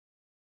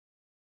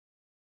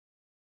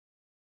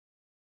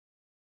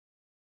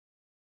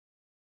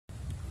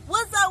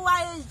up,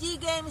 YSG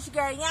Game? It's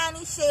your girl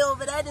Yani. Shay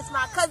over there. This is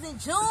my cousin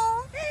June.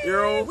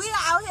 Yo. We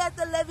are out here at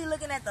the levee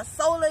looking at the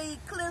solar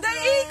eclipse. The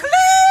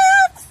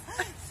eclipse!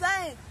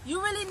 Son,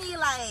 you really need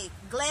like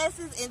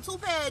glasses and 2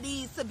 pair of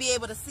these to be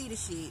able to see the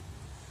shit.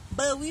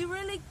 But we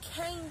really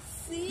can't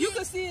see You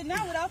can see it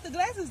now without the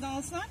glasses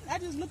on, son. I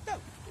just looked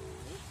up.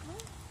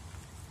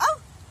 Oh!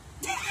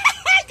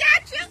 I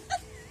got you!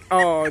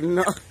 Oh,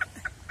 no.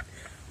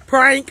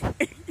 Prank.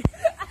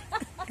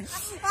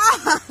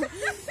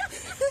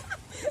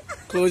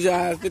 Close your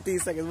eyes, 15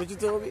 seconds. What you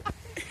told me?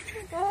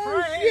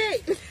 Oh,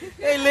 shit.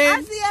 Hey, Lynn.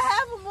 I see a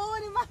half a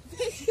moon in my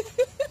picture.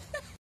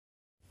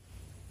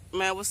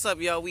 Man, what's up,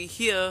 y'all? We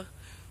here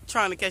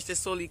trying to catch this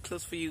solar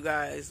eclipse for you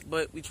guys,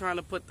 but we trying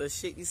to put the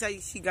shit. You say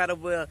she gotta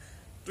wear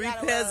 3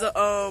 pairs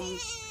of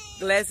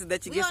glasses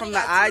that you get from the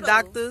eye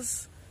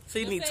doctors. So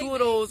you need 2 of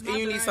those, and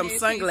you need some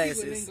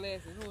sunglasses.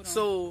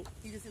 So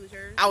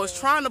I was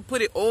trying to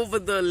put it over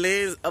the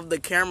lens of the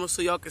camera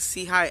so y'all can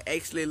see how it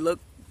actually look,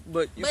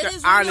 but you can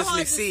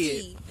honestly see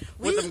it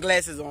with them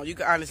glasses on. You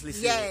can honestly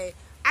see it. Yeah,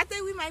 I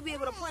think we might be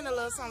able to point a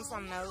little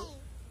something though.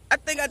 I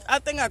think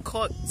I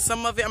caught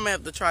some of it. I'm gonna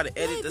have to try to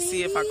edit to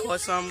see if I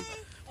caught some.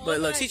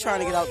 But look, she's trying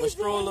to get out the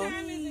stroller.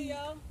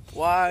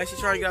 Why? She's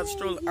trying to get out the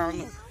stroller. I don't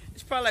know.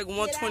 It's probably like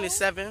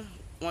 127,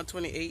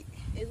 128.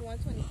 It's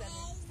 127.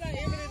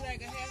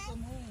 Like a half a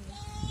moon.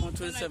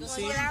 127.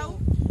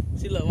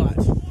 See, look,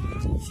 watch.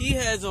 She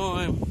has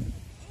on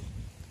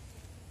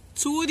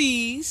 2 of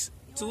these,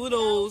 2 of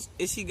those,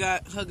 and she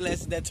got her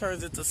glasses that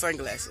turns into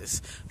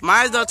sunglasses.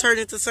 Mine don't turn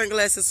into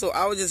sunglasses, so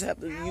I would just have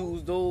to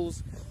use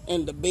those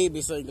and the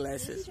baby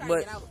sunglasses.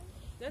 But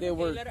they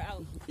work.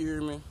 You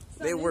hear me?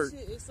 They work.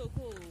 It's so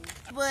cool.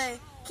 But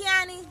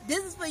Kiani,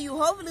 this is for you.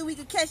 Hopefully we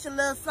can catch a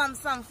little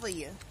something for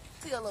you.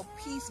 See a little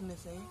piece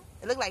missing.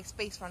 It look like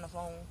space from the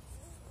phone.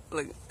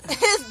 Look.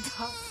 It's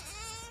dark.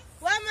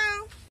 What,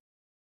 Mom?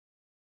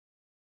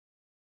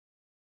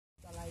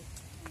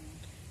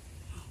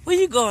 Where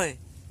you going?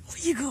 Where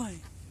you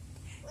going?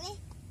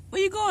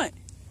 Where you going?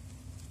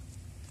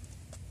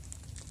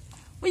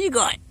 Where you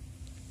going?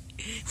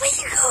 Where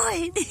you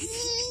going?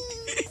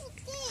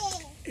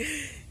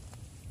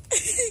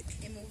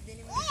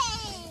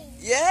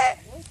 Yeah?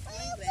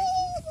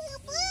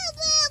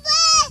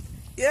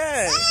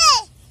 Yeah.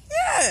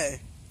 Yeah.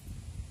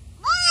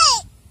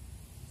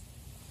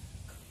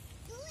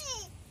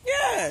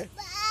 Yeah.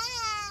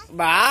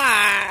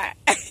 Bye.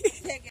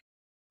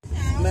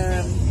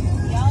 Man,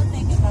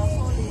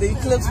 the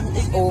eclipse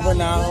is over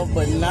now,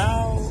 but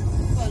now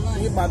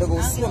we about to go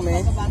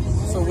swimming,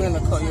 so we're in the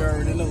car. You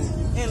already know.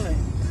 Inland.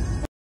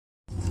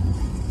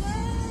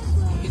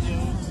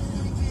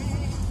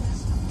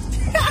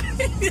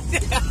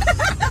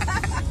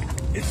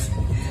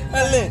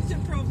 Hey, Lynn.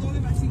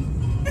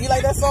 You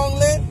like that song,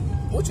 Lynn?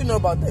 What you know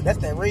about that? That's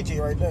that Ray J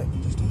right there.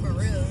 For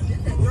real.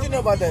 What you know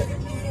about that?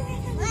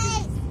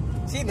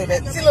 She know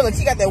that. She look.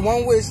 She got that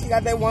one wish. She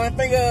got that one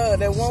finger.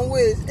 That one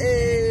wish.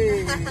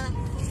 Hey.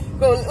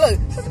 Go look.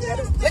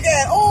 Look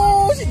at it.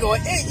 Oh, she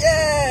going 8.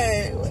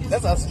 Yeah.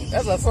 That's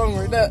our song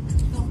right there.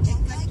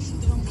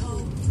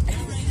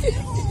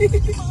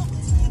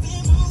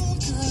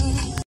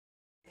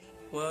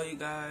 Well, you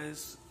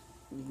guys,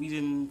 we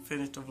didn't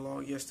finish the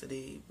vlog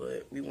yesterday,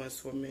 but we went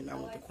swimming. I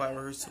went to choir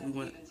rehearsal. We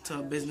went to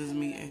a business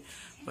meeting,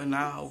 but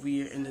now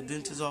we are in the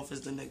dentist's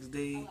office the next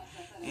day,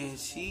 and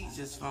she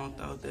just found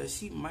out that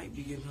she might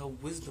be getting her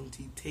wisdom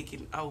teeth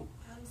taken out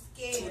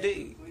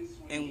today,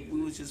 and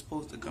we was just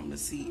supposed to come to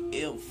see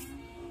if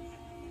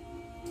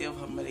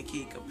her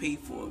Medicaid could pay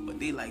for it, but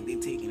they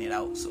taking it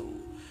out, so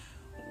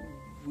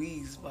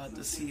we's about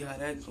to see how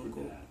that gonna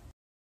go.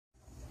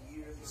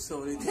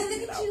 So they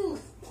taking it out.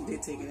 They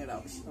taking it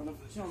out. She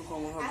don't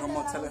call her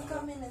grandma telling her.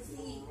 Coming to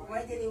see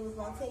whether they was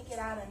gonna take it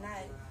out or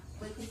not,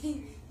 but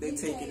they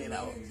taking it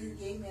out. Just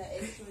gave me an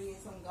X-ray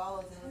and some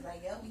gauze and was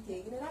like, "Yep, we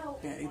taking it out."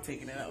 Yeah, they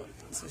taking it out.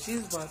 So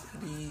she's about to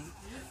be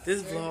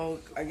this vlog.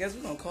 I guess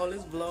we're gonna call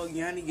this vlog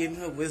Yani getting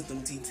her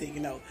wisdom teeth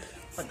taken out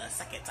for the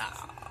second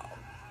time.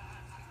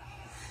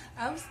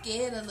 I'm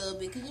scared a little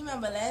bit, cause you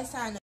remember last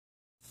time.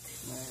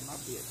 Man, I'll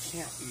be a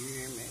champ. You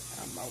hear me?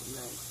 I'm out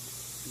now.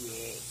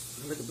 Yeah.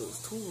 Look at those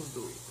tools,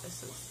 dude. That's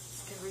some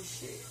scary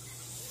shit.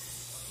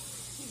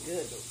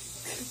 Good, though.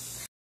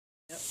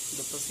 Yep,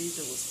 the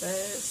procedure was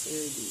fast.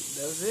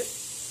 That was it.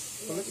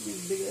 Well, look at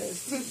these big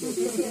ass teeth.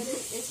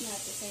 It's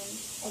not the same.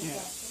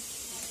 Yeah.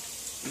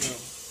 No.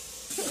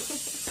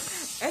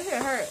 That shit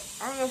hurt.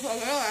 I don't know if I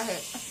know I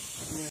hurt.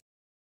 Yeah.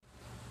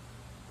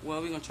 Well,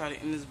 we're going to try to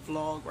end this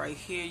vlog right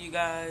here, you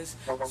guys.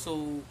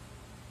 So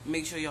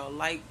make sure y'all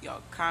like,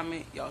 y'all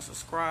comment, y'all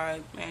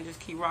subscribe. Man,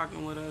 just keep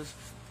rocking with us.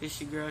 It's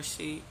your girl,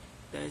 Shay.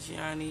 That's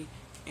Yani.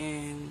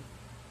 And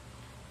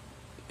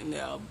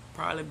that'll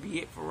probably be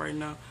it for right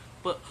now.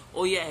 But,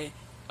 oh yeah,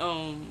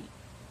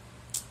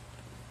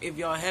 if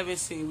y'all haven't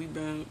seen, we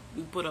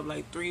put up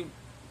like three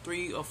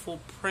or 4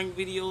 prank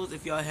videos.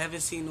 If y'all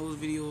haven't seen those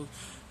videos,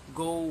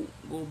 go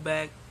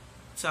back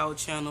to our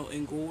channel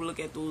and go look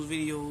at those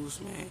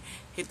videos, man.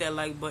 Hit that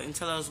like button.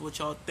 Tell us what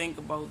y'all think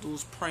about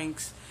those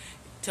pranks.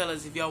 Tell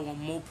us if y'all want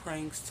more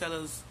pranks. Tell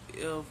us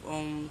if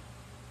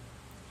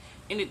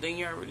anything.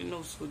 You already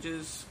know. So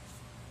just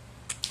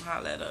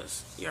holler at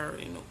us. You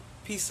already know.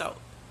 Peace out.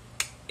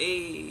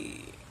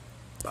 Hey.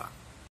 Bye.